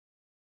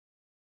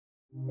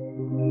Hey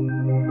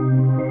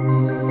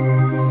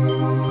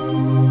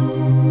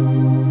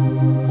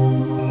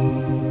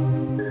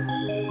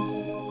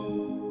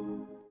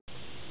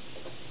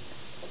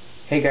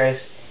guys,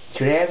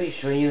 today I'll be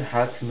showing you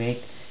how to make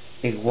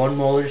a 1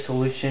 molar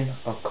solution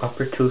of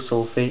Copper II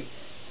Sulfate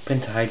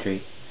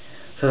pentahydrate.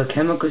 So the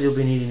chemicals you'll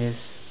be needing is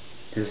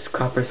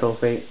copper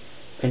sulfate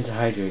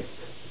pentahydrate.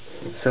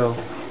 So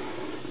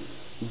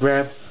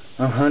grab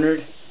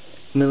 100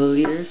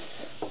 milliliters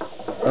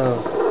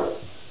of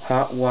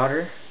hot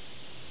water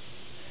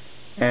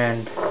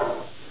and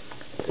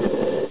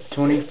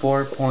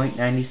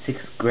 24.96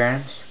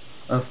 grams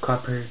of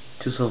Copper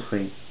II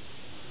Sulfate.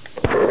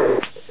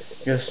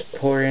 Just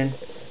pour in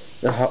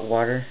the hot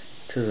water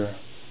to the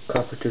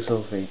Copper II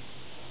Sulfate.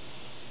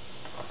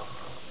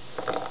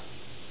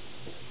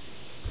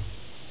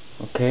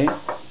 Okay,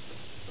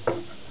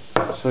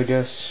 so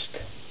just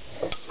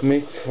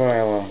mix for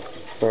a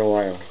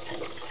while.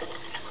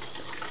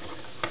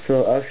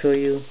 So I'll show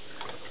you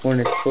when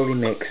it's fully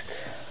mixed.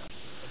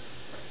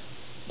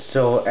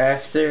 So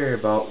after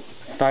about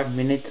 5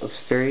 minutes of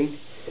stirring,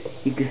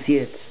 you can see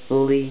it's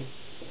fully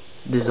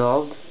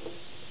dissolved.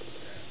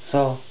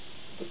 So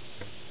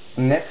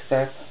next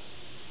step,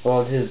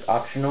 well, this is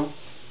optional,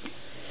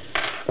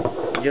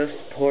 just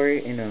pour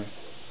it in a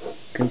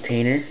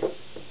container,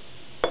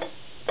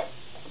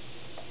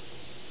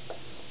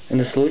 and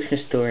the solution is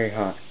still very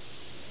hot,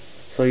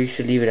 so you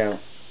should leave it out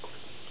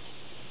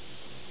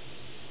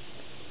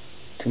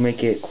to make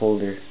it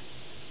colder.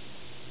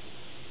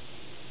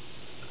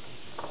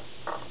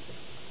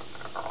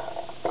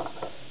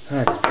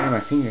 Ah, it's burning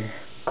my finger.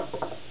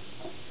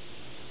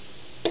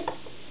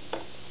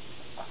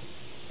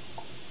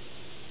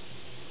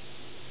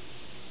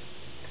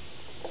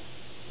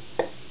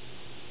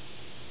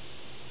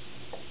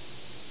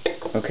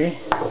 Okay,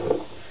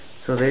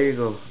 so there you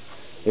go,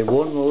 a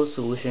 1 molar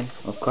solution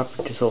of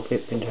Copper II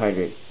Sulfate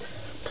pentahydrate.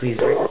 Please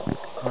rate,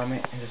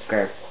 comment, and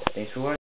subscribe. Thanks for watching.